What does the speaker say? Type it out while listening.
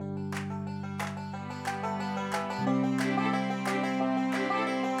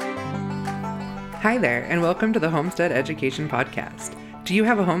Hi there, and welcome to the Homestead Education Podcast. Do you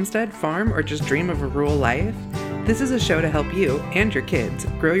have a homestead, farm, or just dream of a rural life? This is a show to help you and your kids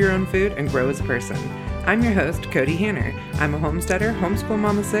grow your own food and grow as a person. I'm your host, Cody Hanner. I'm a homesteader, homeschool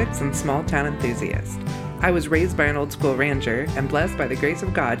mom of six, and small town enthusiast. I was raised by an old school rancher and blessed by the grace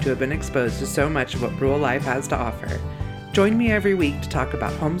of God to have been exposed to so much of what rural life has to offer. Join me every week to talk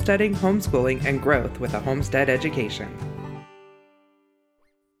about homesteading, homeschooling, and growth with a homestead education.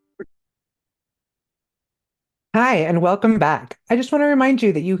 Hi, and welcome back. I just want to remind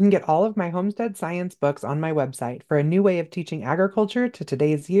you that you can get all of my homestead science books on my website for a new way of teaching agriculture to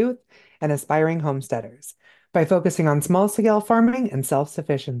today's youth and aspiring homesteaders by focusing on small scale farming and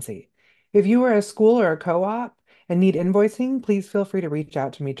self-sufficiency. If you are a school or a co-op and need invoicing, please feel free to reach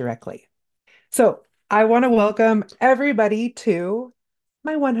out to me directly. So, I want to welcome everybody to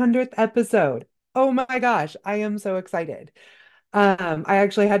my 100th episode. Oh my gosh, I am so excited. I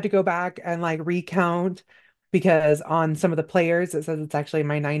actually had to go back and like recount because on some of the players it says it's actually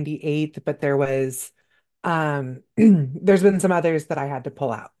my 98th, but there was there's been some others that I had to pull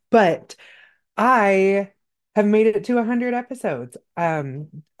out. But I have made it to 100 episodes.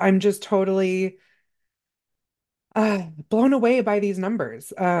 I'm just totally blown away by these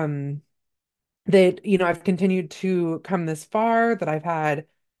numbers. That I've continued to come this far, that I've had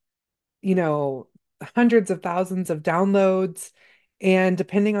you know, hundreds of thousands of downloads. And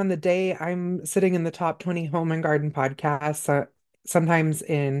depending on the day, I'm sitting in the top 20 home and garden podcasts, sometimes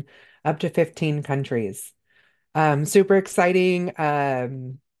in up to 15 countries. Super exciting.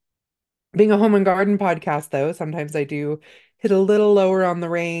 Being a home and garden podcast, though, sometimes I do hit a little lower on the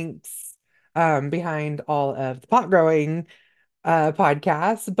ranks behind all of the pot growing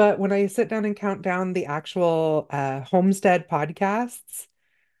podcasts. But when I sit down and count down the actual homestead podcasts,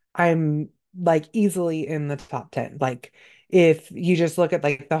 I'm like easily in the top 10. Like if you just look at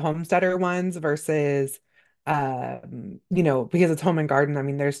like the homesteader ones versus because it's home and garden, I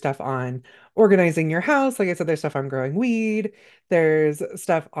mean there's stuff on organizing your house. Like I said, there's stuff on growing weed, there's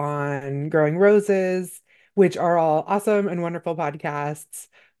stuff on growing roses, which are all awesome and wonderful podcasts.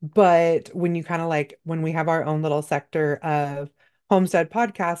 But when you kind of like when we have our own little sector of homestead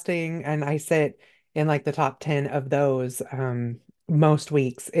podcasting and I sit in like the top 10 of those, most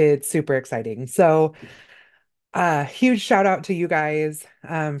weeks. It's super exciting. So, huge shout out to you guys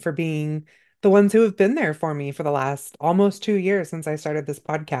for being the ones who have been there for me for the last almost 2 years since I started this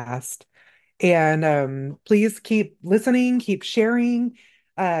podcast. And please keep listening, keep sharing,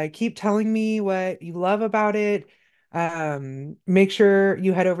 keep telling me what you love about it. Make sure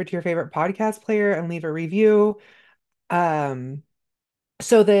you head over to your favorite podcast player and leave a review. Um,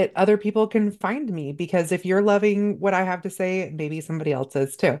 so that other people can find me because if you're loving what I have to say, maybe somebody else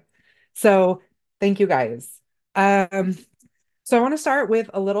is too. So thank you guys. Um, so I want to start with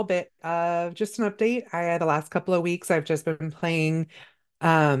a little bit of just an update. The last couple of weeks I've just been playing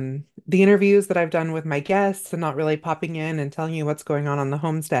the interviews that I've done with my guests and not really popping in and telling you what's going on the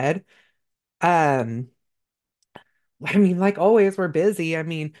homestead. Um, I mean, like always, we're busy. I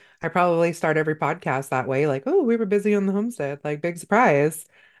mean, I probably start every podcast that way, like, oh, we were busy on the homestead, like big surprise.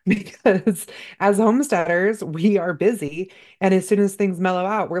 Because as homesteaders, we are busy. And as soon as things mellow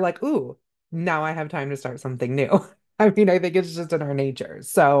out, we're like, ooh, now I have time to start something new. I mean, I think it's just in our nature.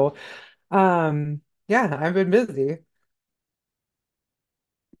 So, yeah, I've been busy.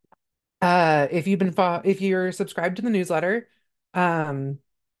 If you're subscribed to the newsletter, um,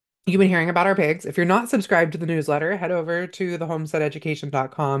 you've been hearing about our pigs. If you're not subscribed to the newsletter, head over to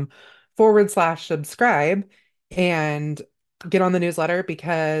thehomesteadeducation.com/subscribe and get on the newsletter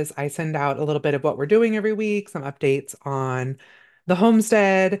because I send out a little bit of what we're doing every week, some updates on the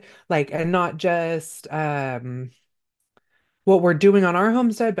homestead, like, and not just what we're doing on our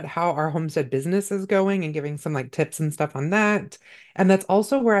homestead, but how our homestead business is going and giving some like tips and stuff on that. And that's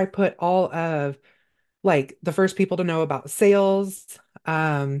also where I put all of like the first people to know about sales.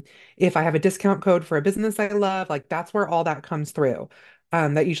 If I have a discount code for a business I love, like that's where all that comes through.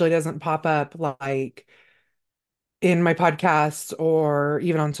 That usually doesn't pop up like in my podcasts or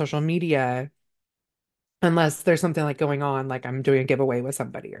even on social media unless there's something like going on, like I'm doing a giveaway with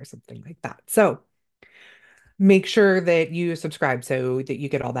somebody or something like that. So make sure that you subscribe so that you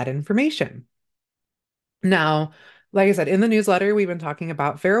get all that information. Now, like I said, in the newsletter, we've been talking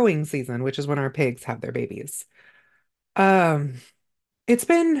about farrowing season, which is when our pigs have their babies. Um, It's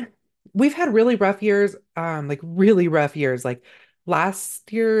been, we've had really rough years, like really rough years. Like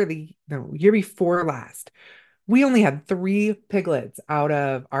last year, no, year before last, we only had three piglets out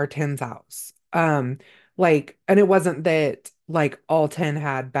of our 10's house. And it wasn't that like all 10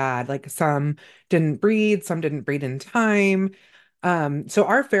 had bad, like some didn't breed in time. So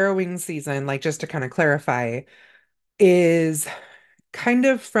our farrowing season, like just to kind of clarify, is kind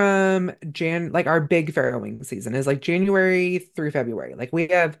of from like our big farrowing season is like January through February. Like we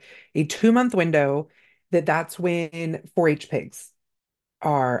have a 2 month window that's when 4-H pigs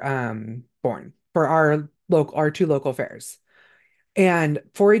are born for our two local fairs. And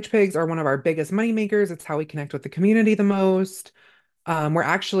 4-H pigs are one of our biggest money makers. It's how we connect with the community the most. We're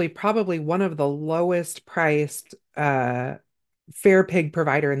actually probably one of the lowest priced fair pig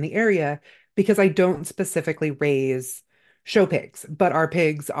provider in the area because I don't specifically raise show pigs, but our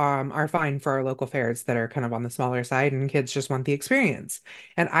pigs are fine for our local fairs that are kind of on the smaller side, and kids just want the experience.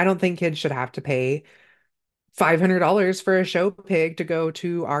 And I don't think kids should have to pay $500 for a show pig to go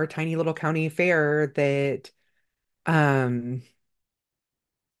to our tiny little county fair that um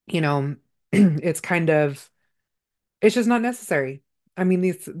you know it's kind of it's just not necessary. I mean,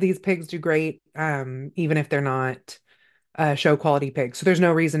 these pigs do great, even if they're not show quality pigs. So there's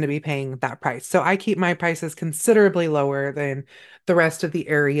no reason to be paying that price. So I keep my prices considerably lower than the rest of the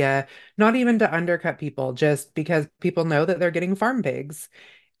area, not even to undercut people, just because people know that they're getting farm pigs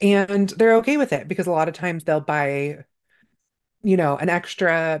and they're okay with it because a lot of times they'll buy an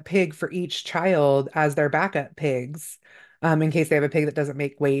extra pig for each child as their backup pigs, in case they have a pig that doesn't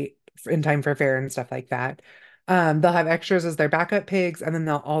make weight in time for fair and stuff like that. They'll have extras as their backup pigs, and then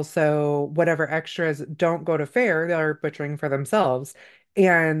they'll also, whatever extras don't go to fair, they're butchering for themselves.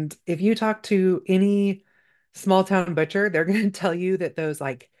 And if you talk to any small town butcher, they're going to tell you that those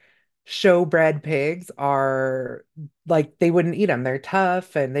like showbred pigs are like they wouldn't eat them. They're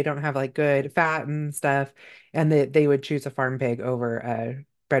tough and they don't have like good fat and stuff, and that they would choose a farm pig over a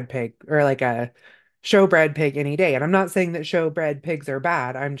bred pig or like a showbred pig any day. And I'm not saying that showbred pigs are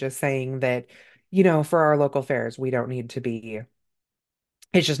bad. I'm just saying that, for our local fairs, we don't need to be,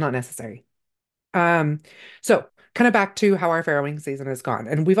 it's just not necessary. Um, so kind of back to how our farrowing season has gone.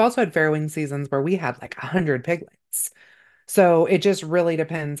 And we've also had farrowing seasons where we had like 100 piglets. So it just really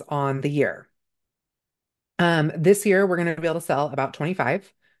depends on the year. This year we're going to be able to sell about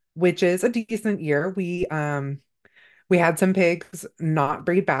 25, which is a decent year. We had some pigs not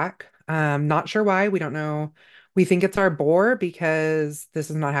breed back. Not sure why. We don't know. We think it's our boar because this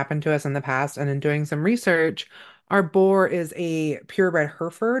has not happened to us in the past. And in doing some research, our boar is a purebred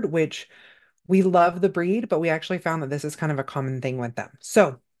Hereford, which we love the breed, but we actually found that this is kind of a common thing with them.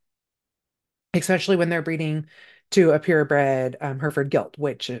 So especially when they're breeding to a purebred Hereford gilt,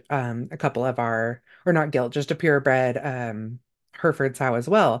 which a couple of or not gilt, just a purebred Hereford sow as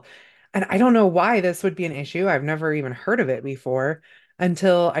well. And I don't know why this would be an issue. I've never even heard of it before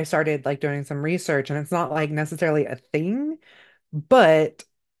until I started like doing some research, and it's not like necessarily a thing, but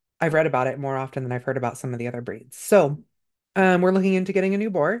I've read about it more often than I've heard about some of the other breeds. So we're looking into getting a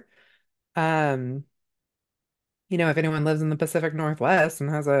new boar. Um, if anyone lives in the Pacific Northwest and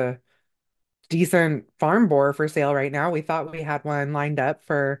has a decent farm boar for sale right now. We thought we had one lined up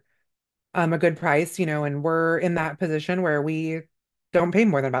for a good price, and we're in that position where we don't pay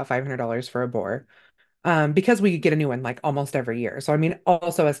more than about $500 for a boar. Because we get a new one like almost every year. So I mean,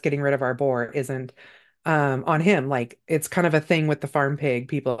 also us getting rid of our boar isn't on him. Like it's kind of a thing with the farm pig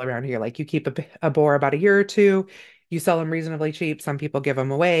people around here. Like you keep a boar about a year or two, you sell them reasonably cheap. Some people give them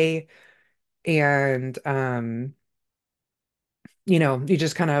away, and you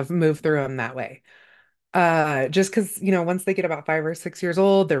just kind of move through them that way. Just because, once they get about 5 or 6 years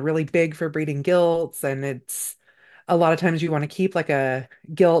old, they're really big for breeding gilts, and it's a lot of times you want to keep like a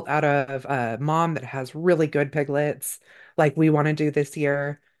gilt out of a mom that has really good piglets, like we want to do this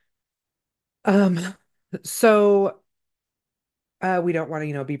year. Um, so we don't want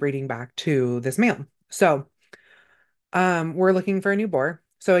to, be breeding back to this male. So we're looking for a new boar.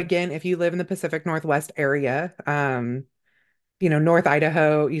 So again, if you live in the Pacific Northwest area, North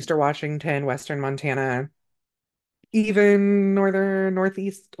Idaho, Eastern Washington, Western Montana, even northern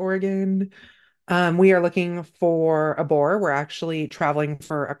Northeast Oregon. We are looking for a boar. We're actually traveling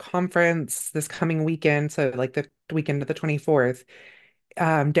for a conference this coming weekend, so like the weekend of the 24th,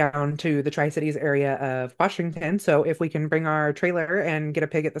 down to the Tri-Cities area of Washington. So if we can bring our trailer and get a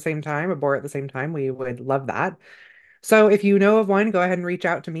pig at the same time, a boar at the same time, we would love that. So if you know of one, go ahead and reach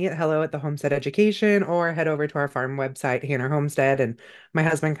out to me at hello at the Homestead Education, or head over to our farm website, Hanner Homestead, and my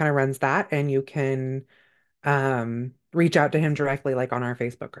husband kind of runs that, and you can reach out to him directly, like on our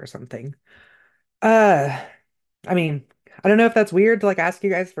Facebook or something. Uh, I mean, I don't know if that's weird to like ask you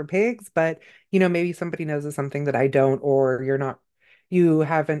guys for pigs, but maybe somebody knows of something that I don't, or you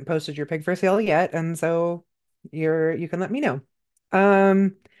haven't posted your pig for sale yet, and so you can let me know.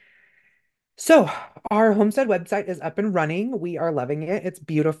 Um, so our homestead website is up and running. We are loving it. It's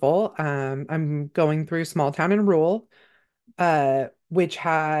beautiful. I'm going through small town and rural. which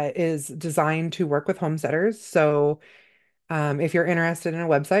is designed to work with homesteaders. So if you're interested in a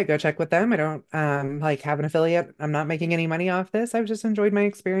website, go check with them. I don't like have an affiliate. I'm not making any money off this. I've just enjoyed my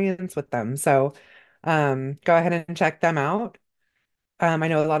experience with them. So go ahead and check them out. I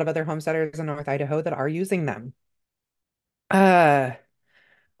know a lot of other homesteaders in North Idaho that are using them. Uh,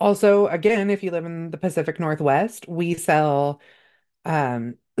 Also, again, if you live in the Pacific Northwest, we sell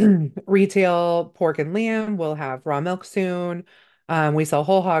retail pork and lamb. We'll have raw milk soon. We sell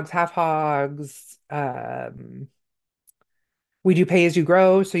whole hogs, half hogs. We do pay as you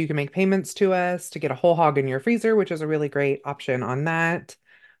grow, so you can make payments to us to get a whole hog in your freezer, which is a really great option on that,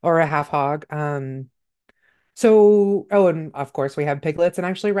 or a half hog. Oh, and of course we have piglets, and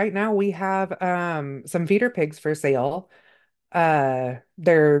actually right now we have some feeder pigs for sale.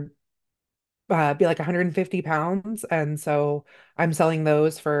 They're be like 150 pounds, and so I'm selling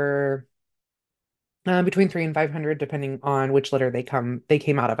those for between 3 and 500 depending on which litter they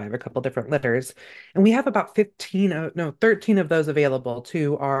came out of. I have a couple different litters, and we have about 15 no 13 of those available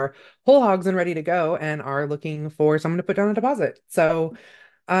to our whole hogs and ready to go, and are looking for someone to put down a deposit. So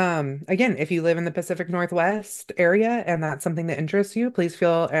again, if you live in the Pacific Northwest area and that's something that interests you, please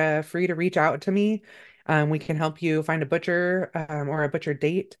feel free to reach out to me. We can help you find a butcher or a butcher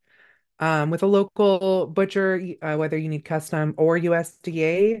date with a local butcher, whether you need custom or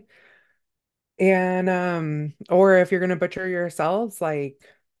USDA. And or if you're gonna butcher yourselves, like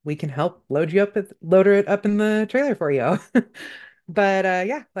we can help load it up in the trailer for you. But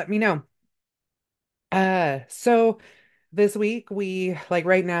yeah, let me know. So this week we like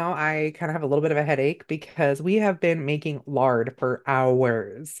right now I kind of have a little bit of a headache because we have been making lard for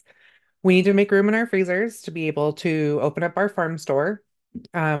hours. We need to make room in our freezers to be able to open up our farm store.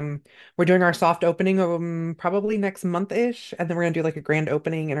 We're doing our soft opening probably next month-ish, and then we're gonna do like a grand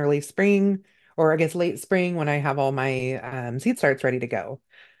opening in early spring, or I guess late spring when I have all my seed starts ready to go.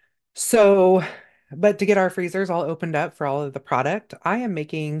 So, but to get our freezers all opened up for all of the product, I am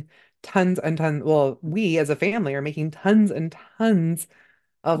making tons and tons. Well, we as a family are making tons and tons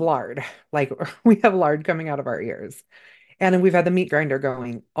of lard. Like we have lard coming out of our ears. And then we've had the meat grinder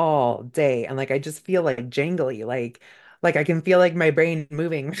going all day. And like I just feel like jangly, like I can feel like my brain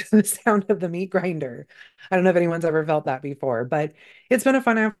moving to the sound of the meat grinder. I don't know if anyone's ever felt that before, but it's been a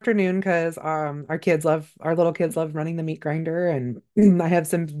fun afternoon because our little kids love running the meat grinder. And I have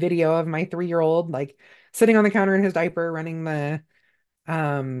some video of my 3-year old like sitting on the counter in his diaper running the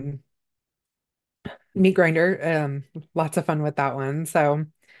um meat grinder. Lots of fun with that one. So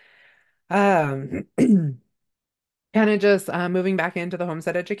um kind of just moving back into the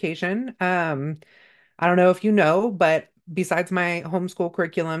homestead education. I don't know if you know, but besides my homeschool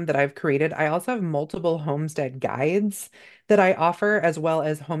curriculum that I've created, I also have multiple homestead guides that I offer as well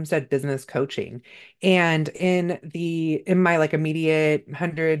as homestead business coaching. And in my like immediate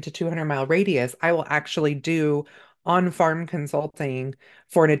 100 to 200-mile radius, I will actually do on-farm consulting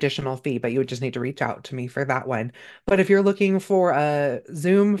for an additional fee, but you would just need to reach out to me for that one. But if you're looking for a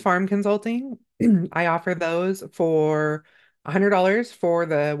Zoom farm consulting, I offer those for $100 for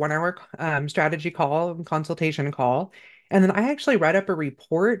the 1 hour strategy call, consultation call. And then I actually write up a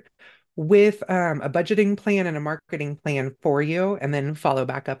report with a budgeting plan and a marketing plan for you, and then follow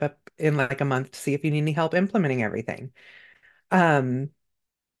back up in like a month to see if you need any help implementing everything. Um,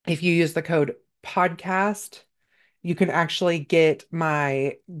 if you use the code podcast, you can actually get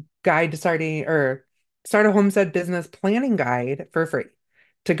my guide to start a homestead business planning guide for free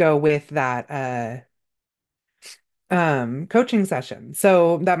to go with that coaching session.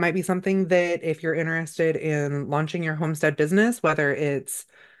 So that might be something that if you're interested in launching your homestead business, whether it's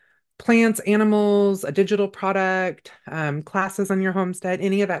plants, animals, a digital product, classes on your homestead,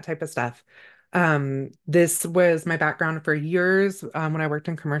 any of that type of stuff. This was my background for years. When I worked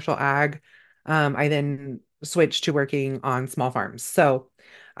in commercial ag, I then switched to working on small farms. So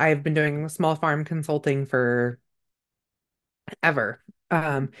I've been doing small farm consulting for ever.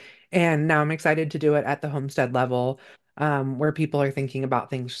 Um, and now I'm excited to do it at the homestead level, where people are thinking about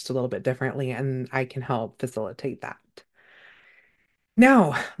things just a little bit differently, and I can help facilitate that.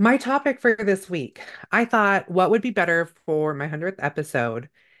 Now, my topic for this week, I thought what would be better for my 100th episode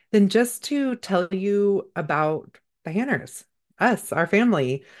than just to tell you about the Hanners, us, our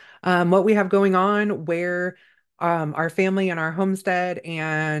family, what we have going on, where our family and our homestead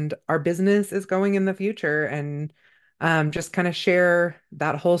and our business is going in the future, and just kind of share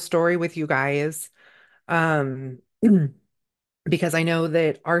that whole story with you guys. Um, because I know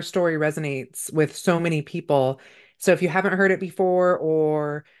that our story resonates with so many people. So if you haven't heard it before,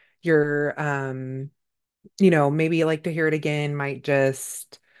 or you're maybe you like to hear it again, might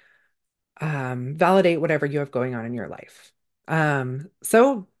just validate whatever you have going on in your life.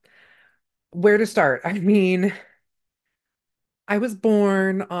 So where to start? I mean, I was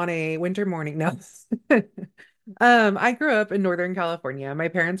born on a winter morning. No. I grew up in Northern California. My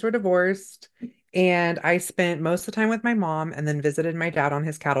parents were divorced, and I spent most of the time with my mom and then visited my dad on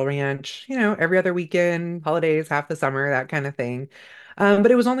his cattle ranch, every other weekend, holidays, half the summer, that kind of thing.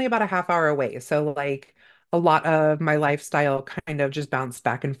 But it was only about a half hour away. So, like, a lot of my lifestyle kind of just bounced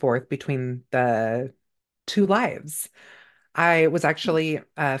back and forth between the two lives. I was actually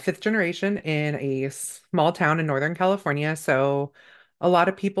fifth generation in a small town in Northern California. So a lot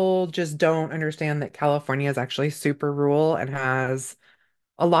of people just don't understand that California is actually super rural and has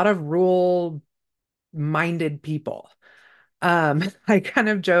a lot of rural minded people. I kind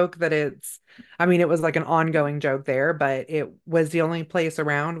of joke that I mean, it was like an ongoing joke there, but it was the only place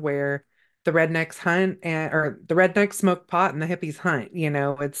around where the rednecks hunt or the rednecks smoke pot and the hippies hunt. It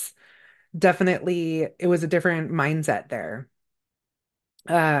was a different mindset there.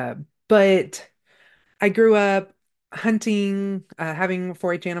 Uh, but I grew up hunting, having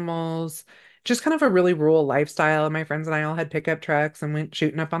 4-H animals, just kind of a really rural lifestyle. My friends and I all had pickup trucks and went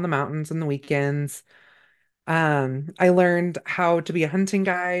shooting up on the mountains in the weekends. I learned how to be a hunting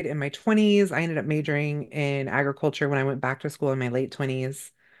guide in my 20s. I ended up majoring in agriculture when I went back to school in my late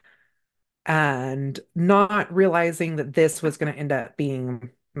 20s, and not realizing that this was going to end up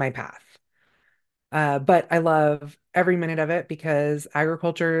being my path. But I love every minute of it because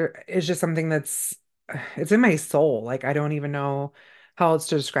agriculture is just something it's in my soul. Like, I don't even know how else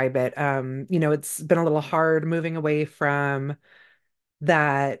to describe it. It's been a little hard moving away from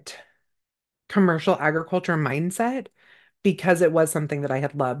that commercial agriculture mindset because it was something that I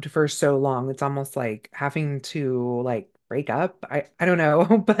had loved for so long. It's almost like having to like break up. I don't know,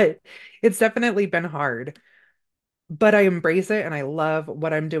 but it's definitely been hard, but I embrace it and I love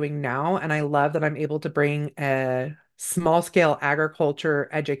what I'm doing now. And I love that I'm able to bring a small scale agriculture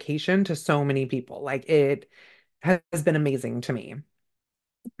education to so many people. Like, it has been amazing to me.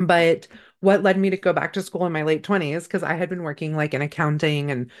 But what led me to go back to school in my late 20s, because I had been working like in accounting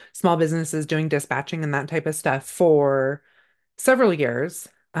and small businesses doing dispatching and that type of stuff for several years.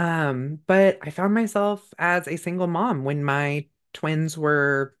 But I found myself as a single mom when my twins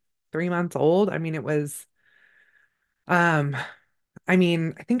were 3 months old. Um, I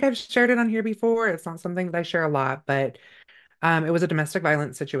think I've shared it on here before. It's not something that I share a lot, but it was a domestic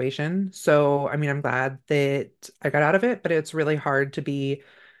violence situation. So, I'm glad that I got out of it, but it's really hard to be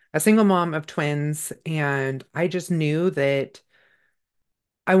a single mom of twins. And I just knew that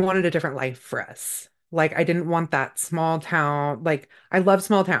I wanted a different life for us. Like, I didn't want that small town. Like, I love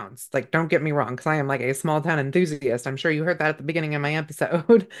small towns. Like, don't get me wrong, because I am like a small town enthusiast. I'm sure you heard that at the beginning of my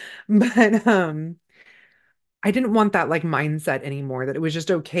episode. But I didn't want that like mindset anymore, that it was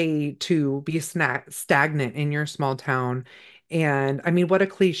just okay to be stagnant in your small town. And what a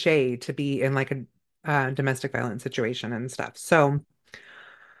cliche to be in like a domestic violence situation and stuff. So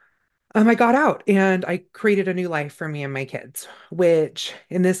I got out and I created a new life for me and my kids, which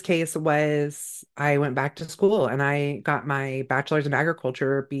in this case was I went back to school and I got my bachelor's in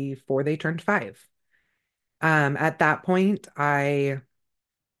agriculture before they turned 5. At that point, I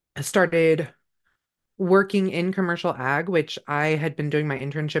started working in commercial ag, which I had been doing my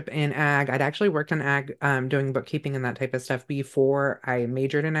internship in ag. I'd actually worked in ag, doing bookkeeping and that type of stuff before I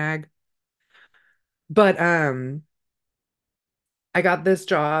majored in ag. But I got this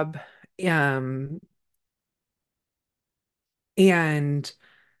job, um, and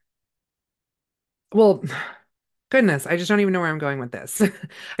well, goodness, I just don't even know where I'm going with this.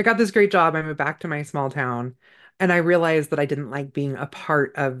 I got this great job. I moved back to my small town, and I realized that I didn't like being a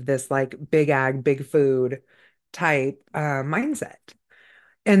part of this like big ag, big food type mindset.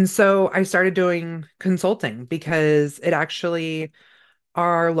 And so I started doing consulting because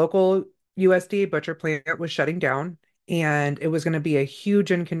our local USDA butcher plant was shutting down, and it was going to be a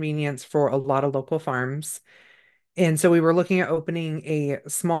huge inconvenience for a lot of local farms. And so we were looking at opening a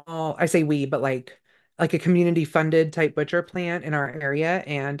small, I say we, but like a community funded type butcher plant in our area.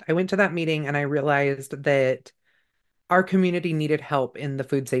 And I went to that meeting and I realized that our community needed help in the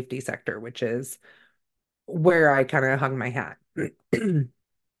food safety sector, which is where I kind of hung my hat.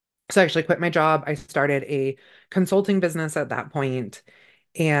 So I actually quit my job. I started a consulting business at that point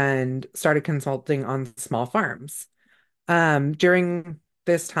and started consulting on small farms. During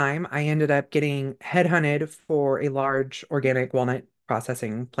this time, I ended up getting headhunted for a large organic walnut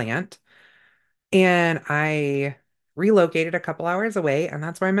processing plant, and I relocated a couple hours away, and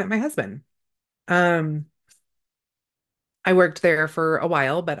that's where I met my husband. Um, I worked there for a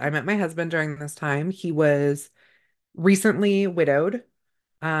while, but I met my husband during this time. He was recently widowed.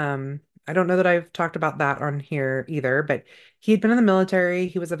 I don't know that I've talked about that on here either, but he'd been in the military.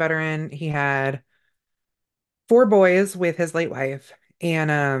 He was a veteran. He had four boys with his late wife,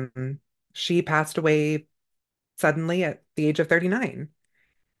 and she passed away suddenly at the age of 39.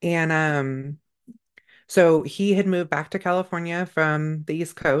 And so he had moved back to California from the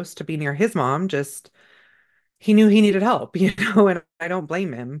East Coast to be near his mom. Just he knew he needed help, and I don't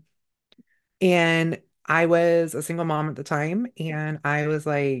blame him. And I was a single mom at the time, and I was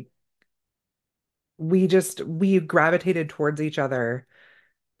like, we gravitated towards each other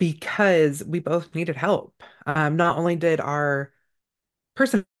because we both needed help. Not only did our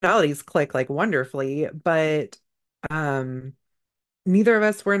personalities click like wonderfully, but um, neither of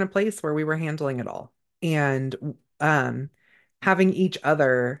us were in a place where we were handling it all. And um, having each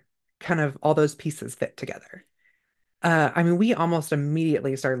other kind of all those pieces fit together. I mean, we almost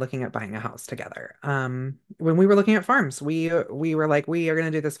immediately started looking at buying a house together. When we were looking at farms, we were like, we are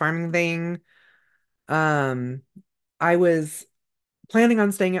going to do this farming thing. Um, I was planning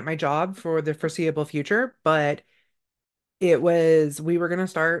on staying at my job for the foreseeable future, but we were going to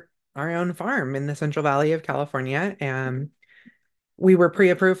start our own farm in the Central Valley of California. And we were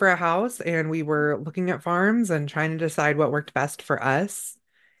pre-approved for a house and we were looking at farms and trying to decide what worked best for us.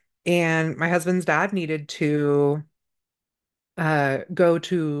 And my husband's dad needed to go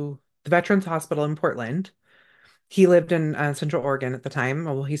to the Veterans Hospital in Portland. He lived in Central Oregon at the time.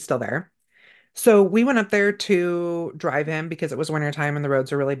 Well, he's still there. So we went up there to drive him because it was winter time and the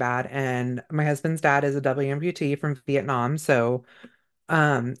roads are really bad. And my husband's dad is a double amputee from Vietnam. So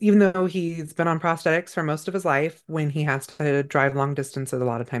even though he's been on prosthetics for most of his life, when he has to drive long distances, a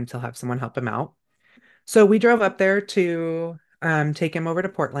lot of times he'll have someone help him out. So we drove up there to take him over to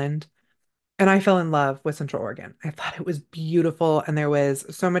Portland. And I fell in love with Central Oregon. I thought it was beautiful and there was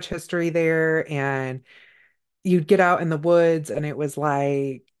so much history there. And you'd get out in the woods and it was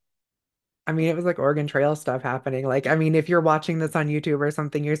like, I mean, it was like Oregon Trail stuff happening. Like, I mean, if you're watching this on YouTube or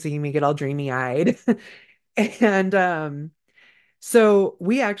something, you're seeing me get all dreamy-eyed. And so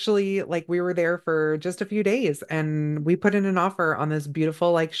we actually like we were there for just a few days and we put in an offer on this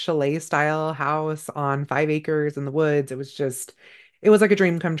beautiful like chalet style house on 5 acres in the woods. It was like a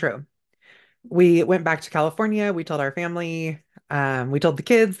dream come true. We went back to California. We told our family, we told the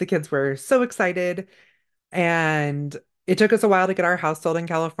kids. The kids were so excited. And it took us a while to get our house sold in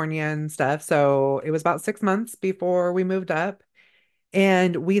California and stuff. So it was about 6 months before we moved up.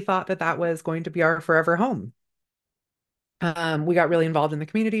 And we thought that that was going to be our forever home. We got really involved in the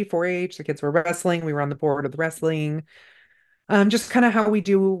community, 4-H. The kids were wrestling. We were on the board of the wrestling. Just kind of how we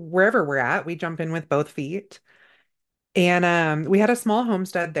do wherever we're at. We jump in with both feet. And we had a small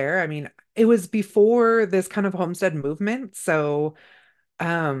homestead there. I mean, it was before this kind of homestead movement. So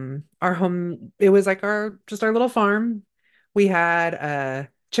our home, it was like our just our little farm. We had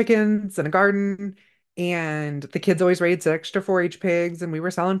chickens and a garden, and the kids always raised extra 4-H pigs, and we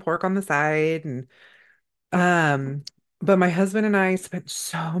were selling pork on the side. And um, but my husband and I spent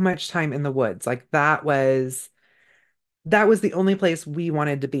so much time in the woods. Like that was the only place we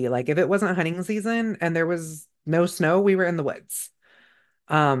wanted to be. Like if it wasn't hunting season and there was no snow, we were in the woods.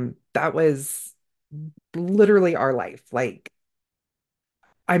 That was literally our life. Like,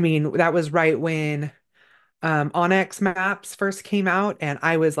 I mean, that was right when Onyx Maps first came out, and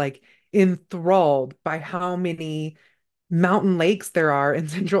I was like enthralled by how many mountain lakes there are in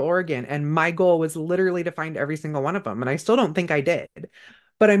Central Oregon. And my goal was literally to find every single one of them. And I still don't think I did.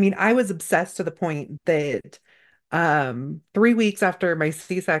 But I mean, I was obsessed to the point that 3 weeks after my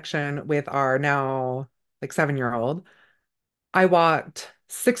C-section with our now like 7-year-old, I walked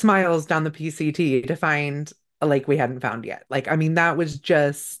 6 miles down the PCT to find a lake we hadn't found yet. Like, I mean, that was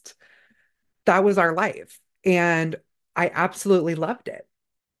our life. And I absolutely loved it.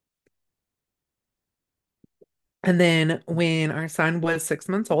 And then when our son was 6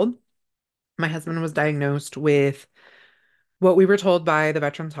 months old, my husband was diagnosed with what we were told by the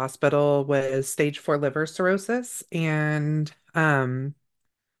Veterans Hospital was stage 4 liver cirrhosis, and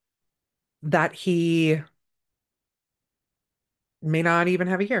that he may not even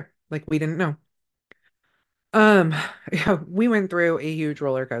have a year. Like we didn't know. Um, yeah, we went through a huge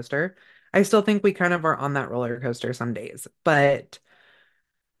roller coaster. I still think we kind of are on that roller coaster some days, but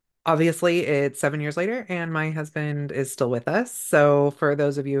obviously, it's 7 years later, and my husband is still with us. So, for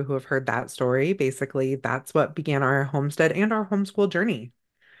those of you who have heard that story, basically, that's what began our homestead and our homeschool journey.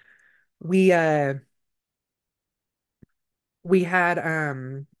 We uh we had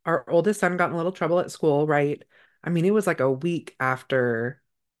our oldest son got in a little trouble at school, right? I mean, it was like a week after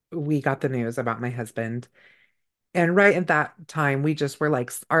we got the news about my husband. And right at that time, we just were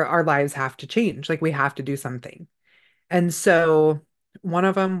like, our lives have to change. Like we have to do something. And so One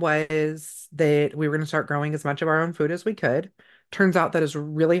of them was that we were going to start growing as much of our own food as we could. Turns out that is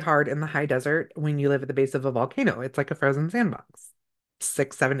really hard in the high desert when you live at the base of a volcano. It's like a frozen sandbox,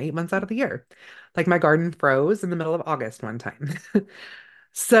 6, 7, 8 months out of the year. Like my garden froze in the middle of August one time.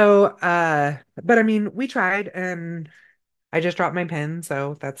 So, but I mean, we tried and I just dropped my pen,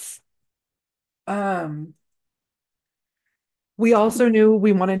 so um, we also knew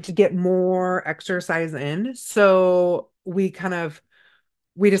we wanted to get more exercise in. So we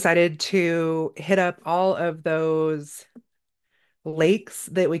decided to hit up all of those lakes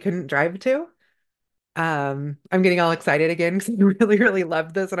that we couldn't drive to. I'm getting all excited again because I really, really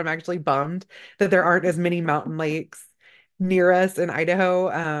love this, and I'm actually bummed that there aren't as many mountain lakes near us in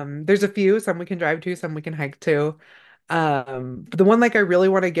Idaho. There's a few, some we can drive to, some we can hike to. But the one like I really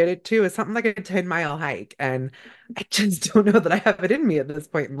want to get it to is something like a 10-mile hike, and I just don't know that I have it in me at this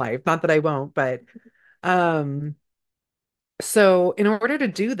point in life. Not that I won't, but um so, in order to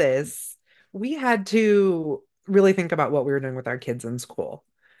do this, we had to really think about what we were doing with our kids in school.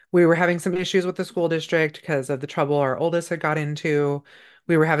 We were having some issues with the school district because of the trouble our oldest had got into.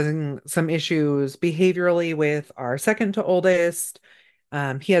 We were having some issues behaviorally with our second to oldest.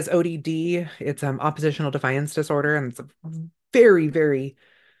 He has ODD, it's oppositional defiance disorder, and it's a very, very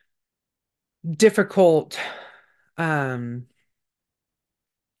difficult, um,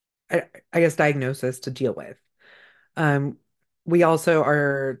 I, I guess, diagnosis to deal with. Um, we also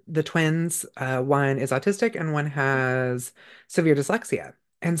are the twins. One is autistic and one has severe dyslexia.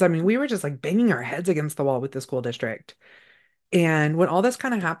 And so, I mean, we were just like banging our heads against the wall with the school district. And when all this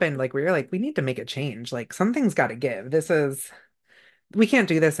kind of happened, like we were like, we need to make a change. Like something's got to give. We can't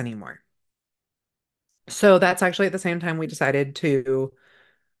do this anymore. So that's actually at the same time we decided to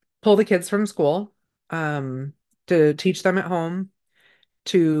pull the kids from school, um, to teach them at home,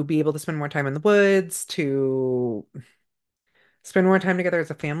 to be able to spend more time in the woods, to spend more time together as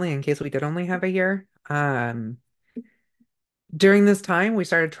a family in case we did only have a year. During this time, we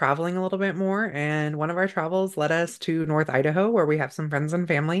started traveling a little bit more, and one of our travels led us to North Idaho, where we have some friends and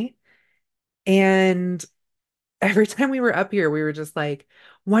family. And every time we were up here, we were just like,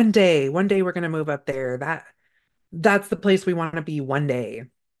 one day we're gonna move up there. That's the place we want to be one day.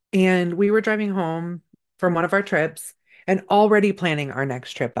 And we were driving home from one of our trips and already planning our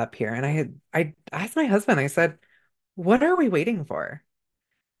next trip up here. And I asked my husband, I said, what are we waiting for?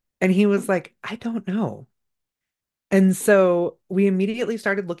 And he was like, I don't know. And so we immediately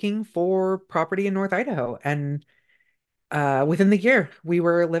started looking for property in North Idaho. And within the year, we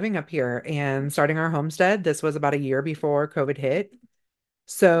were living up here and starting our homestead. This was about a year before COVID hit.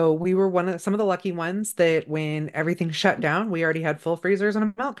 So we were some of the lucky ones that when everything shut down, we already had full freezers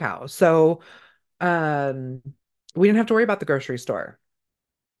and a milk cow. So um, we didn't have to worry about the grocery store.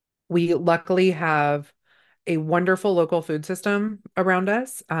 We luckily have a wonderful local food system around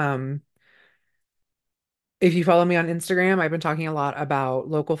us. If you follow me on Instagram, I've been talking a lot about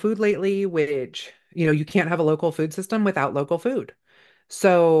local food lately, which, you can't have a local food system without local food.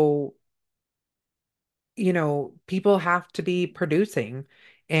 So, people have to be producing,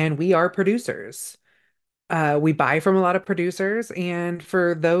 and we are producers. We buy from a lot of producers, and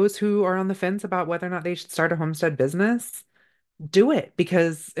for those who are on the fence about whether or not they should start a homestead business, do it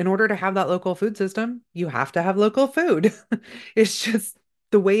because in order to have that local food system, you have to have local food. It's just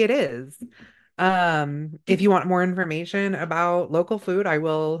the way it is. If you want more information about local food, I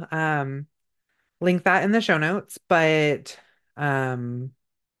will link that in the show notes, but um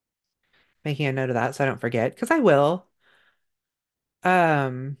making a note of that so I don't forget because I will.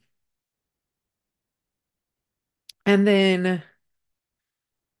 Um and then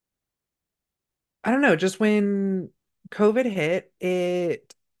I don't know, just when COVID hit,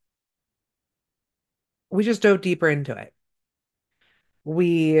 we just dove deeper into it.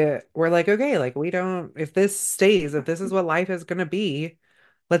 We were like, okay, like we don't, if this stays, if this is what life is going to be,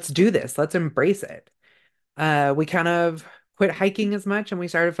 let's do this. Let's embrace it. We kind of quit hiking as much and we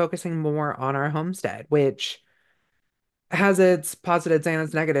started focusing more on our homestead, which has its positives and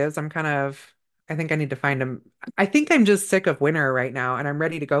its negatives. I think I need to find them. I think I'm just sick of winter right now and I'm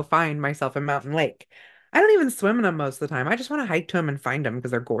ready to go find myself a mountain lake. I don't even swim in them most of the time. I just want to hike to them and find them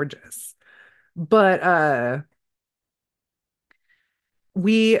because they're gorgeous. But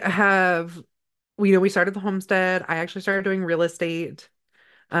we have we started the homestead. I actually started doing real estate,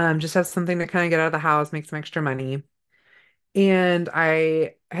 just as something to kind of get out of the house, make some extra money. And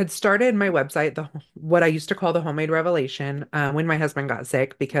I had started my website, the what I used to call the Homemade Revelation, when my husband got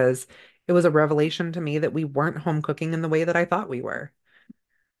sick, because it was a revelation to me that we weren't home cooking in the way that I thought we were.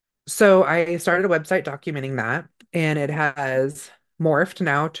 So I started a website documenting that, and it has morphed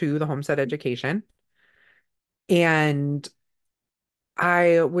now to the Homestead Education. And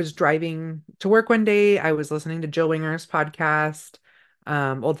I was driving to work one day. I was listening to Jill Winger's podcast,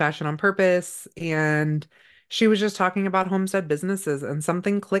 Old Fashioned on Purpose, and she was just talking about homestead businesses, and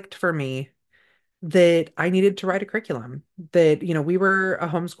something clicked for me that I needed to write a curriculum. That, we were a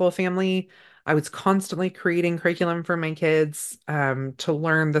homeschool family. I was constantly creating curriculum for my kids, to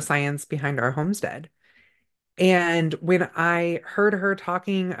learn the science behind our homestead. And when I heard her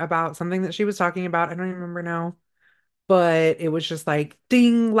talking about something that she was talking about, I don't even remember now, but it was just like,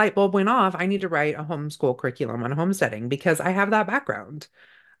 ding, light bulb went off. I need to write a homeschool curriculum on homesteading because I have that background.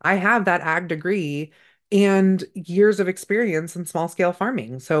 I have that ag degree and years of experience in small scale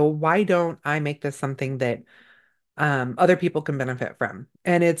farming. So why don't I make this something that other people can benefit from?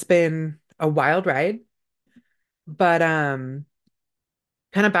 And it's been a wild ride, but kind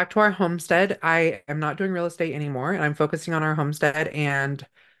of back to our homestead. I am not doing real estate anymore, and I'm focusing on our homestead and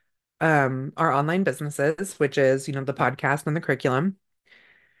our online businesses, which is, the podcast and the curriculum.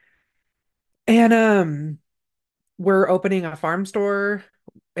 And we're opening a farm store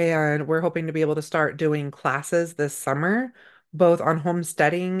and we're hoping to be able to start doing classes this summer, both on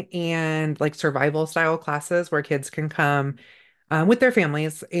homesteading and like survival style classes where kids can come with their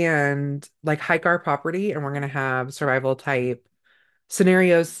families and like hike our property. And we're going to have survival type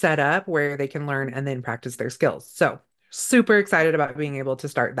scenarios set up where they can learn and then practice their skills. So, super excited about being able to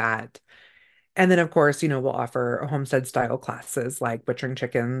start that. And then, of course, we'll offer homestead style classes like butchering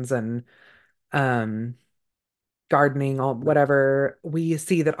chickens and um, gardening, all whatever we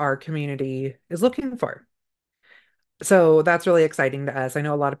see that our community is looking for. So that's really exciting to us. I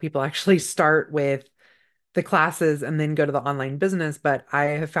know a lot of people actually start with the classes and then go to the online business, but I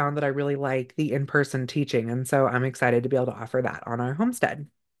have found that I really like the in-person teaching. And so I'm excited to be able to offer that on our homestead.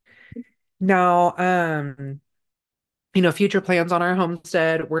 Now, future plans on our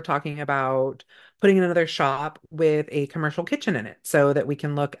homestead, we're talking about putting in another shop with a commercial kitchen in it so that we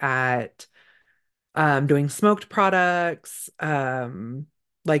can look at doing smoked products,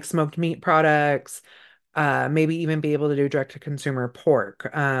 like smoked meat products, maybe even be able to do direct to consumer pork.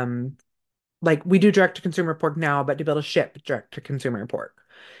 Like we do direct to consumer pork now, but to be able to ship direct to consumer pork.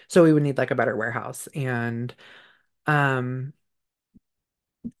 So we would need like a better warehouse. And um,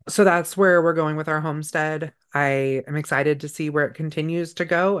 so that's where we're going with our homestead. I am excited to see where it continues to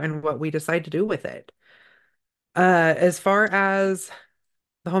go and what we decide to do with it. As far as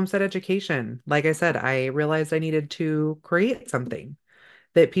the homestead education, like I said, I realized I needed to create something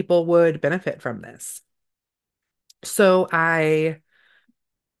that people would benefit from this. So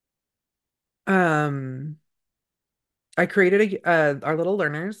um I created our little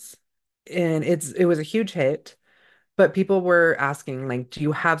learners and it was a huge hit, but people were asking like, do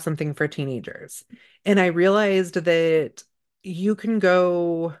you have something for teenagers? And I realized that you can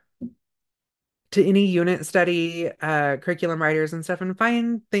go to any unit study, curriculum writers and stuff and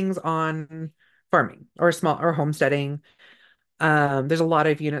find things on farming or small or homesteading. There's a lot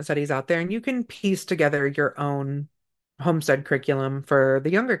of unit studies out there, and you can piece together your own homestead curriculum for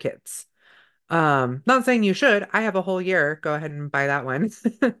the younger kids. Not saying you should. I have a whole year. Go ahead and buy that one.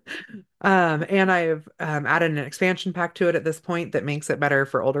 And I've added an expansion pack to it at this point that makes it better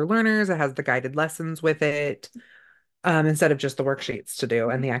for older learners. It has the guided lessons with it, instead of just the worksheets to do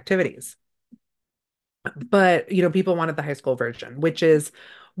and the activities. But, people wanted the high school version, which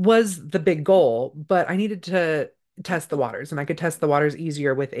was the big goal, but I needed to test the waters, and I could test the waters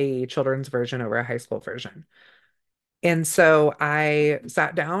easier with a children's version over a high school version. And so I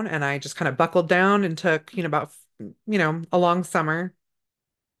sat down and I just kind of buckled down and took, about, a long summer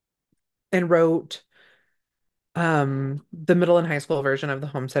and wrote the middle and high school version of the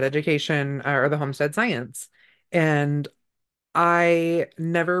homestead education, or the homestead science. And I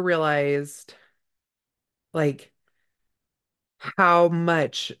never realized like how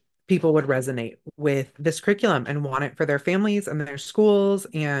much people would resonate with this curriculum and want it for their families and their schools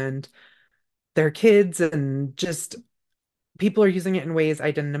and their kids, and just people are using it in ways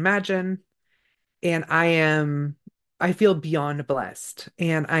I didn't imagine. And I feel beyond blessed.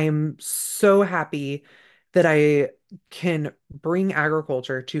 And I am so happy that I can bring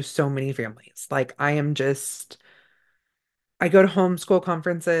agriculture to so many families. Like I go to homeschool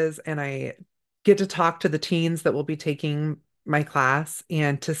conferences and I get to talk to the teens that will be taking my class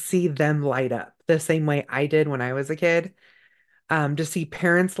and to see them light up the same way I did when I was a kid. To see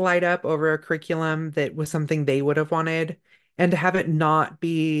parents light up over a curriculum that was something they would have wanted, and to have it not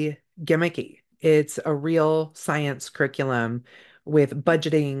be gimmicky. It's a real science curriculum with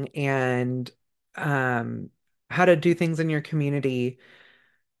budgeting and um, how to do things in your community,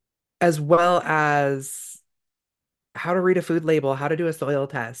 as well as how to read a food label, how to do a soil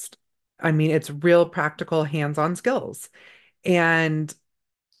test. I mean, it's real practical hands-on skills. And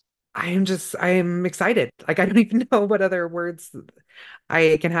I am excited. Like, I don't even know what other words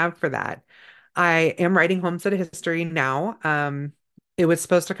I can have for that. I am writing Homestead History now. It was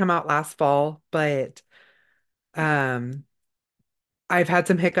supposed to come out last fall, but um, I've had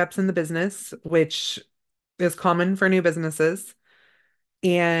some hiccups in the business, which is common for new businesses.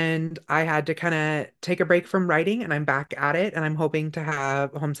 And I had to kind of take a break from writing, and I'm back at it. And I'm hoping to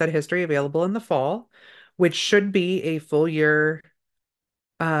have Homestead History available in the fall, which should be a full year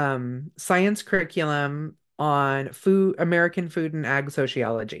science curriculum on food, American food and ag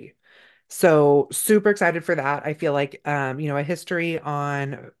sociology. So super excited for that. I feel like a history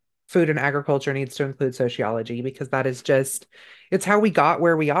on food and agriculture needs to include sociology because that is just it's how we got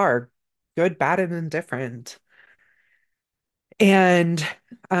where we are, good, bad, and indifferent. And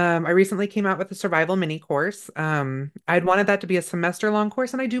I recently came out with a survival mini course. I'd wanted that to be a semester long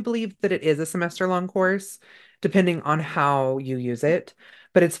course, and I do believe that it is a semester long course, depending on how you use it.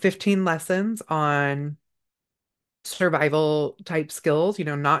 But it's 15 lessons on survival type skills,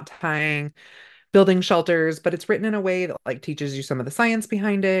 not tying building shelters, but it's written in a way that like teaches you some of the science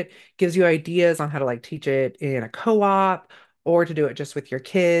behind it, gives you ideas on how to like teach it in a co-op or to do it just with your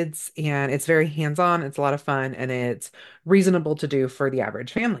kids. And it's very hands-on, it's a lot of fun, and it's reasonable to do for the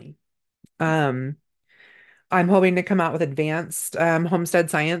average family. Um, I'm hoping to come out with advanced homestead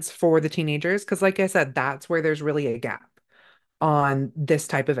science for the teenagers because, like I said, that's where there's really a gap on this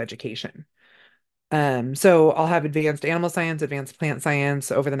type of education. So I'll have advanced animal science, advanced plant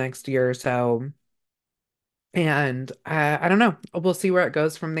science over the next year or so. And I don't know. We'll see where it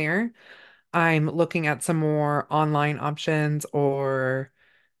goes from there. I'm looking at some more online options or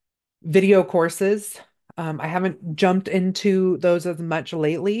video courses. I haven't jumped into those as much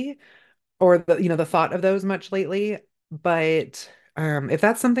lately, or the thought of those much lately. But if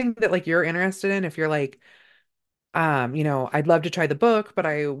that's something that like you're interested in, if you're like, I'd love to try the book, but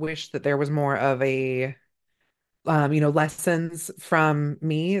I wish that there was more of a lessons from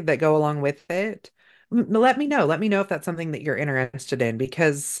me that go along with it. Let me know. Let me know if that's something that you're interested in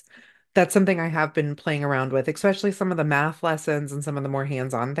because that's something I have been playing around with, especially some of the math lessons and some of the more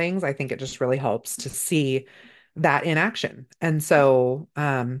hands-on things. I think it just really helps to see that in action. And so,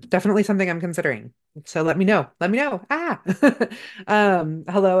 definitely something I'm considering. So let me know. Let me know. Hello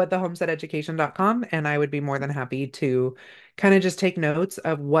at thehomesteadeducation.com, and I would be more than happy to kind of just take notes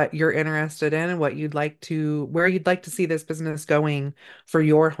of what you're interested in and where you'd like to see this business going for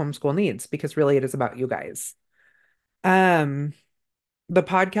your homeschool needs, because really it is about you guys. Um, the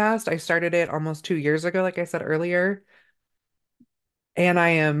podcast, I started it almost 2 years ago, like I said earlier, and I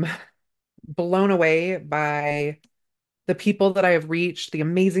am blown away by the people that I have reached, the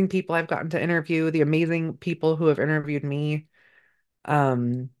amazing people I've gotten to interview, the amazing people who have interviewed me.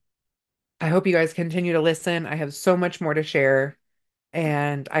 Um, I hope you guys continue to listen. I have so much more to share.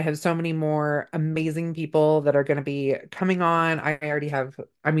 And I have so many more amazing people that are going to be coming on. I already have,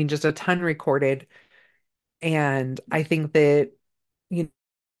 I mean, just a ton recorded. And I think that, you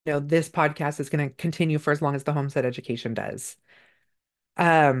this podcast is going to continue for as long as the homestead education does.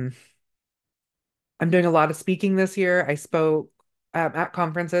 Um, I'm doing a lot of speaking this year. I spoke at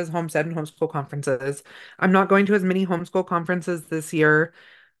conferences, homestead and homeschool conferences. I'm not going to as many homeschool conferences this year.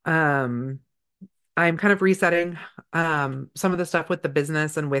 Um, I'm kind of resetting some of the stuff with the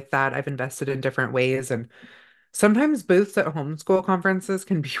business, and with that, I've invested in different ways. And sometimes booths at homeschool conferences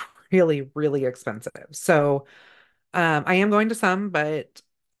can be really, really expensive. So I am going to some, but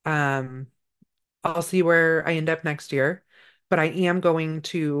um, I'll see where I end up next year. But I am going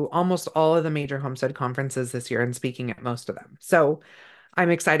to almost all of the major homestead conferences this year and speaking at most of them. So I'm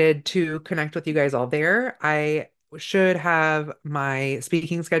excited to connect with you guys all there. I should have my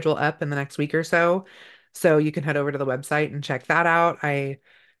speaking schedule up in the next week or so. So you can head over to the website and check that out. I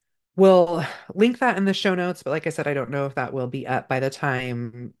will link that in the show notes, but like I said, I don't know if that will be up by the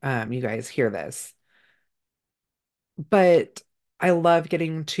time you guys hear this. But I love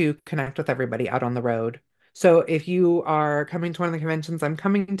getting to connect with everybody out on the road. So if you are coming to one of the conventions I'm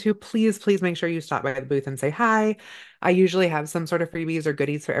coming to, please, please make sure you stop by the booth and say hi. I usually have some sort of freebies or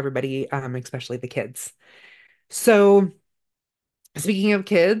goodies for everybody, especially the kids. So speaking of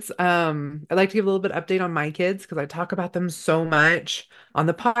kids, I'd like to give a little bit update on my kids because I talk about them so much on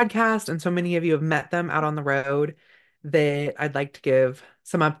the podcast, and so many of you have met them out on the road that I'd like to give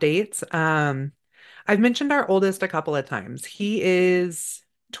some updates. I've mentioned our oldest a couple of times. He is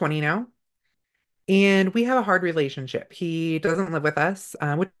 20 now, and we have a hard relationship. He doesn't live with us,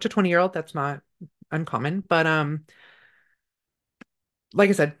 which a 20-year-old, that's not uncommon, but like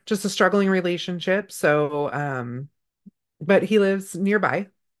I said, just a struggling relationship. So, but he lives nearby.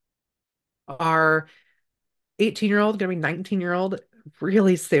 Our 18-year-old, gonna be 19-year-old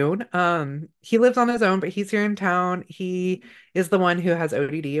really soon. He lives on his own, but he's here in town. He is the one who has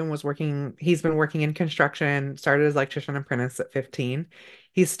ODD and he's been working in construction, started as electrician apprentice at 15.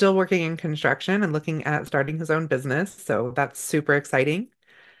 He's still working in construction and looking at starting his own business, so that's super exciting.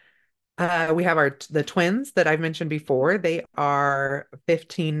 We have the twins that I've mentioned before. They are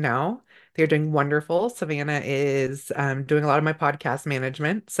 15 now. They're doing wonderful. Savannah is doing a lot of my podcast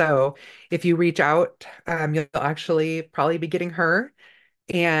management. So if you reach out, you'll actually probably be getting her.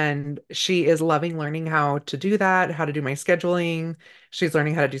 And she is loving learning how to do that, how to do my scheduling. She's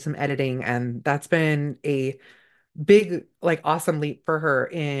learning how to do some editing. And that's been a big, like, awesome leap for her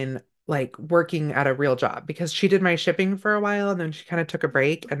in like working at a real job because she did my shipping for a while and then she kind of took a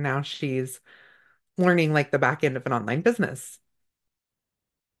break and now she's learning like the back end of an online business.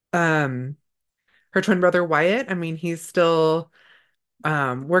 Um, Her twin brother Wyatt, I mean, he's still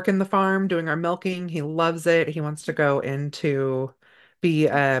working the farm, doing our milking. He loves it. He wants to go into be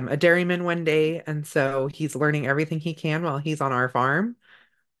a dairyman one day, and so he's learning everything he can while he's on our farm.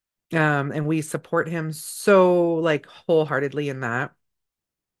 And we support him so like wholeheartedly in that.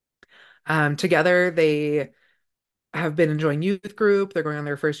 Together, they have been enjoying youth group. They're going on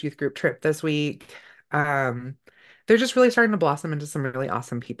their first youth group trip this week. Um, they're just really starting to blossom into some really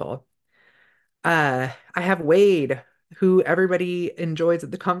awesome people. I have Wade, who everybody enjoys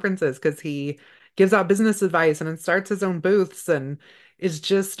at the conferences because he gives out business advice and then starts his own booths and is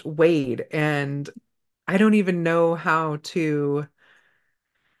just Wade. And I don't even know how to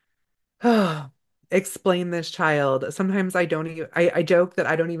explain this child. Sometimes I don't even, I joke that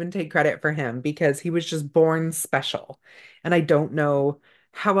I don't even take credit for him because he was just born special. And I don't know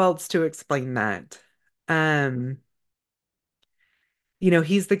how else to explain that. Um,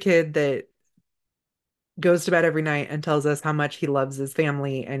 he's the kid that goes to bed every night and tells us how much he loves his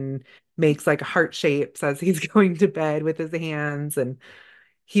family and makes like heart shapes as he's going to bed with his hands. And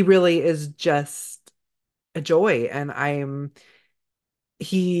he really is just a joy. And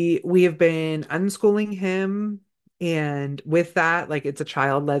we have been unschooling him. And with that, like it's a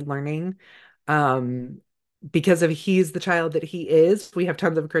child-led learning. Um, because of he's the child that he is, we have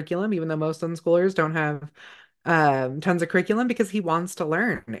tons of curriculum, even though most unschoolers don't have tons of curriculum because he wants to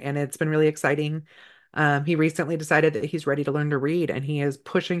learn. And it's been really exciting. He recently decided that he's ready to learn to read, and he is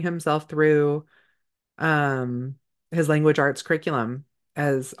pushing himself through um, his language arts curriculum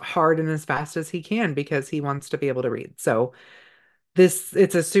as hard and as fast as he can because he wants to be able to read. So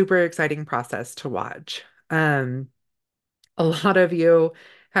it's a super exciting process to watch. A lot of you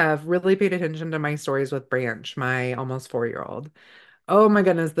have really paid attention to my stories with Branch, my almost 4-year-old. Oh my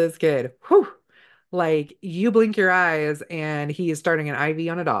goodness, this kid. Whew. Like you blink your eyes and he is starting an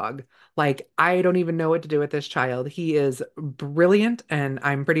IV on a dog. Like I don't even know what to do with this child. He is brilliant and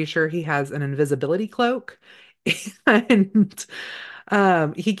I'm pretty sure he has an invisibility cloak. And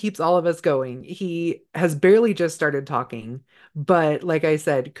he keeps all of us going. He has barely just started talking, but like I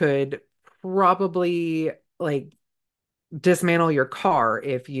said, could probably like dismantle your car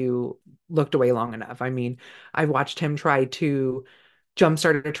if you looked away long enough. I mean, I watched him try to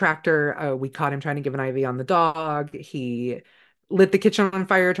jump-started a tractor. We caught him trying to give an IV on the dog. He lit the kitchen on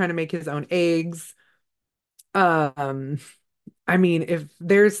fire trying to make his own eggs. Um, I mean, if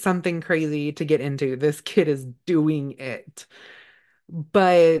there's something crazy to get into, this kid is doing it.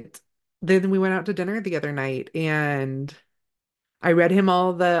 But then we went out to dinner the other night and I read him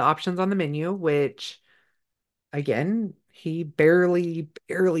all the options on the menu, which again, he barely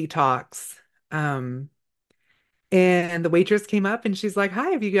talks. Um, and the waitress came up and she's like, "Hi,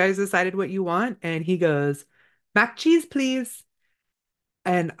 have you guys decided what you want?" And he goes, "Mac cheese, please."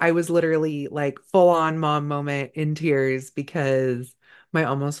 And I was literally like full on mom moment in tears because my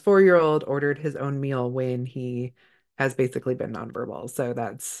almost 4-year-old ordered his own meal when he has basically been nonverbal. So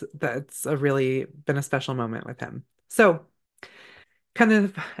that's a really been a special moment with him. So kind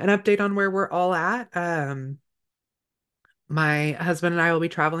of an update on where we're all at. My husband and I will be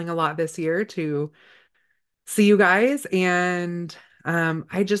traveling a lot this year to see you guys. And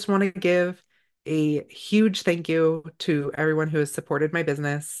I just want to give a huge thank you to everyone who has supported my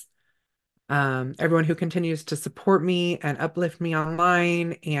business, everyone who continues to support me and uplift me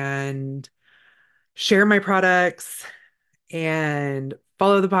online and share my products and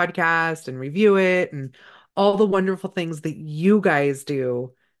follow the podcast and review it and all the wonderful things that you guys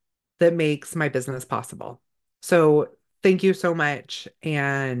do that makes my business possible. So thank you so much.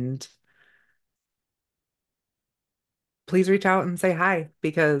 And please reach out and say hi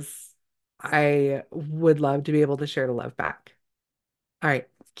because I would love to be able to share the love back. All right,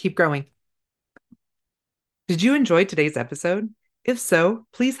 keep growing. Did you enjoy today's episode? If so,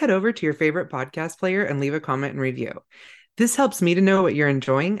 please head over to your favorite podcast player and leave a comment and review. This helps me to know what you're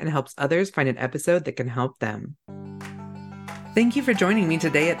enjoying and helps others find an episode that can help them. Thank you for joining me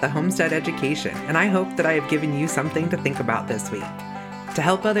today at the Homestead Education, and I hope that I have given you something to think about this week. To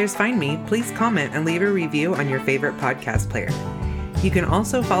help others find me, please comment and leave a review on your favorite podcast player. You can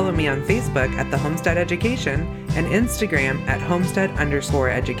also follow me on Facebook at the Homestead Education and Instagram at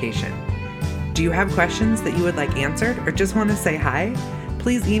homestead_education. Do you have questions that you would like answered or just want to say hi?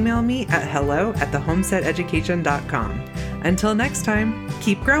 Please email me at hello@thehomesteadeducation.com. Until next time,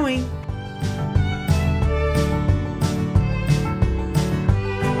 keep growing!